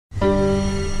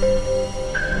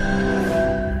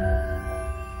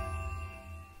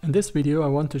In this video I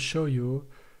want to show you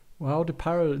how the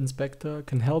Piral Inspector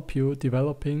can help you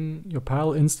developing your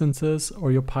Piral instances or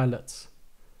your pilets.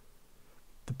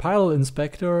 The Piral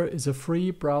Inspector is a free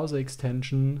browser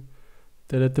extension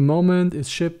that at the moment is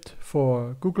shipped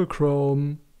for Google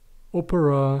Chrome,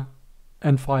 Opera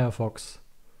and Firefox.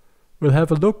 We'll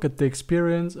have a look at the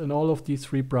experience in all of these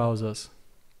three browsers.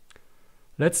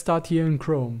 Let's start here in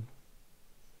Chrome.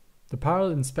 The Piral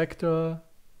Inspector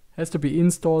has to be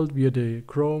installed via the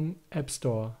Chrome App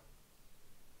Store.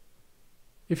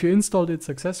 If you installed it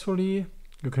successfully,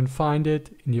 you can find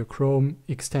it in your Chrome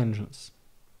extensions.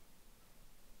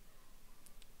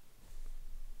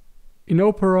 In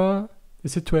Opera, the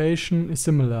situation is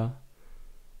similar.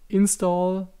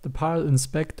 Install the Piral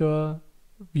Inspector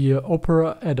via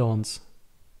Opera add-ons.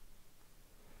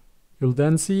 You'll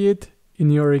then see it in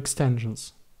your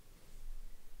extensions.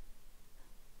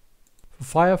 For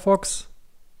Firefox,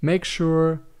 make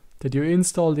sure that you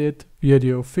installed it via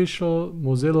the official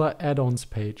Mozilla add-ons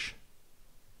page.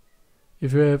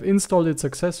 If you have installed it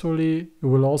successfully, you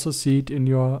will also see it in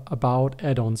your About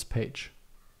add-ons page.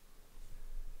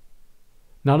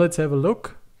 Now let's have a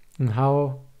look on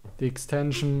how the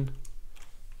extension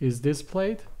is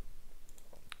displayed.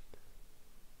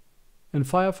 In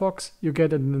Firefox, you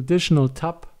get an additional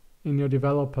tab in your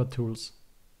developer tools.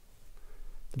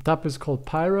 The tab is called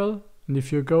Piral, and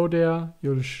if you go there,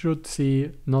 you should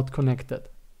see Not Connected.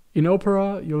 In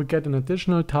Opera, you'll get an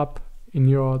additional tab in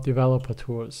your developer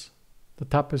tools. The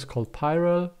tab is called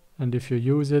Piral, and if you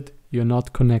use it, you're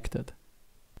not connected.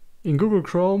 In Google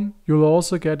Chrome, you'll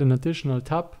also get an additional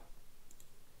tab.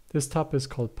 This tab is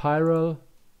called Piral,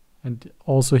 and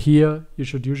also here you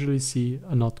should usually see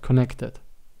a Not Connected.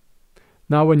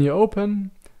 Now when you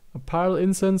open a Piral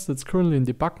instance that's currently in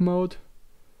debug mode,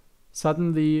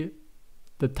 suddenly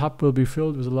the tab will be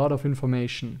filled with a lot of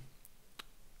information.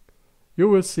 You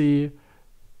will see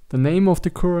the name of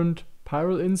the current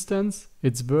Piral instance,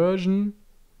 its version,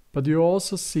 but you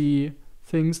also see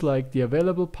things like the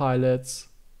available pilets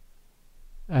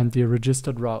and the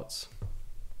registered routes.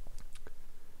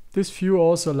 This view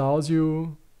also allows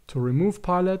you to remove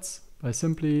pilets by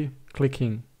simply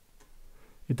clicking.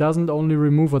 It doesn't only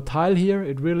remove a tile here,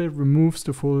 it really removes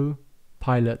the full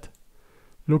pilet.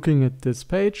 Looking at this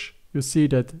page, you see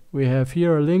that we have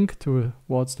here a link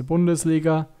towards the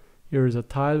Bundesliga. Here is a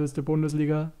tile with the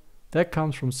Bundesliga. That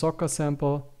comes from Soccer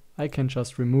Sample. I can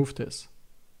just remove this.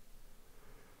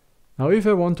 Now if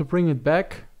I want to bring it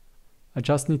back, I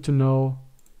just need to know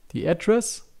the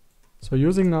address. So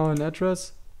using now an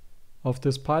address of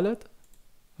this pilet,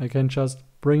 I can just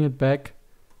bring it back,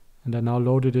 and I now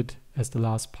loaded it as the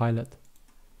last pilet.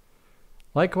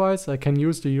 Likewise, I can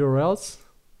use the URLs.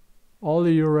 All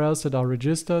the URLs that are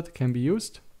registered can be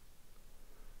used.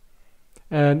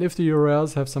 And if the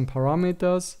URLs have some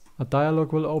parameters, a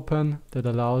dialog will open that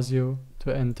allows you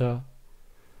to enter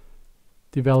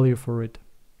the value for it.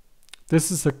 This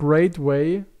is a great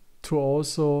way to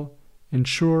also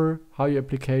ensure how your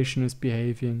application is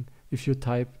behaving if you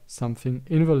type something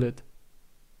invalid.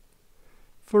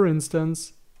 For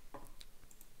instance,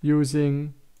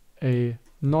 using a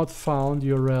not found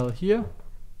URL here,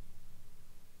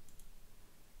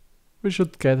 we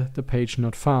should get the page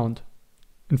not found.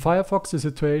 In Firefox, the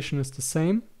situation is the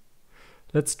same.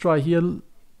 Let's try here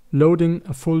loading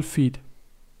a full feed.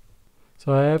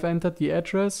 So I have entered the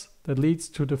address that leads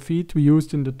to the feed we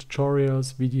used in the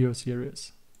tutorials video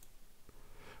series.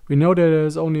 We know that there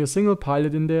is only a single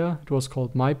pilot in there. It was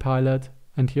called My Pilot,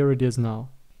 and here it is now.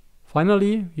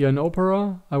 Finally, here in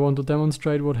Opera, I want to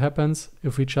demonstrate what happens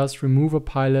if we just remove a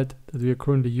pilot that we are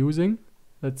currently using.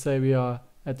 Let's say we are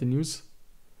at the news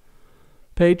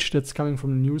page that's coming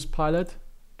from the news pilot.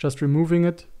 Just removing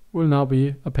it will now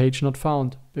be a page not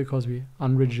found because we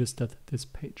unregistered this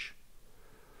page.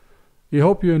 We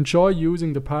hope you enjoy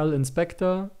using the Piral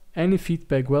Inspector. Any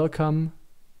feedback welcome.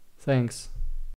 Thanks.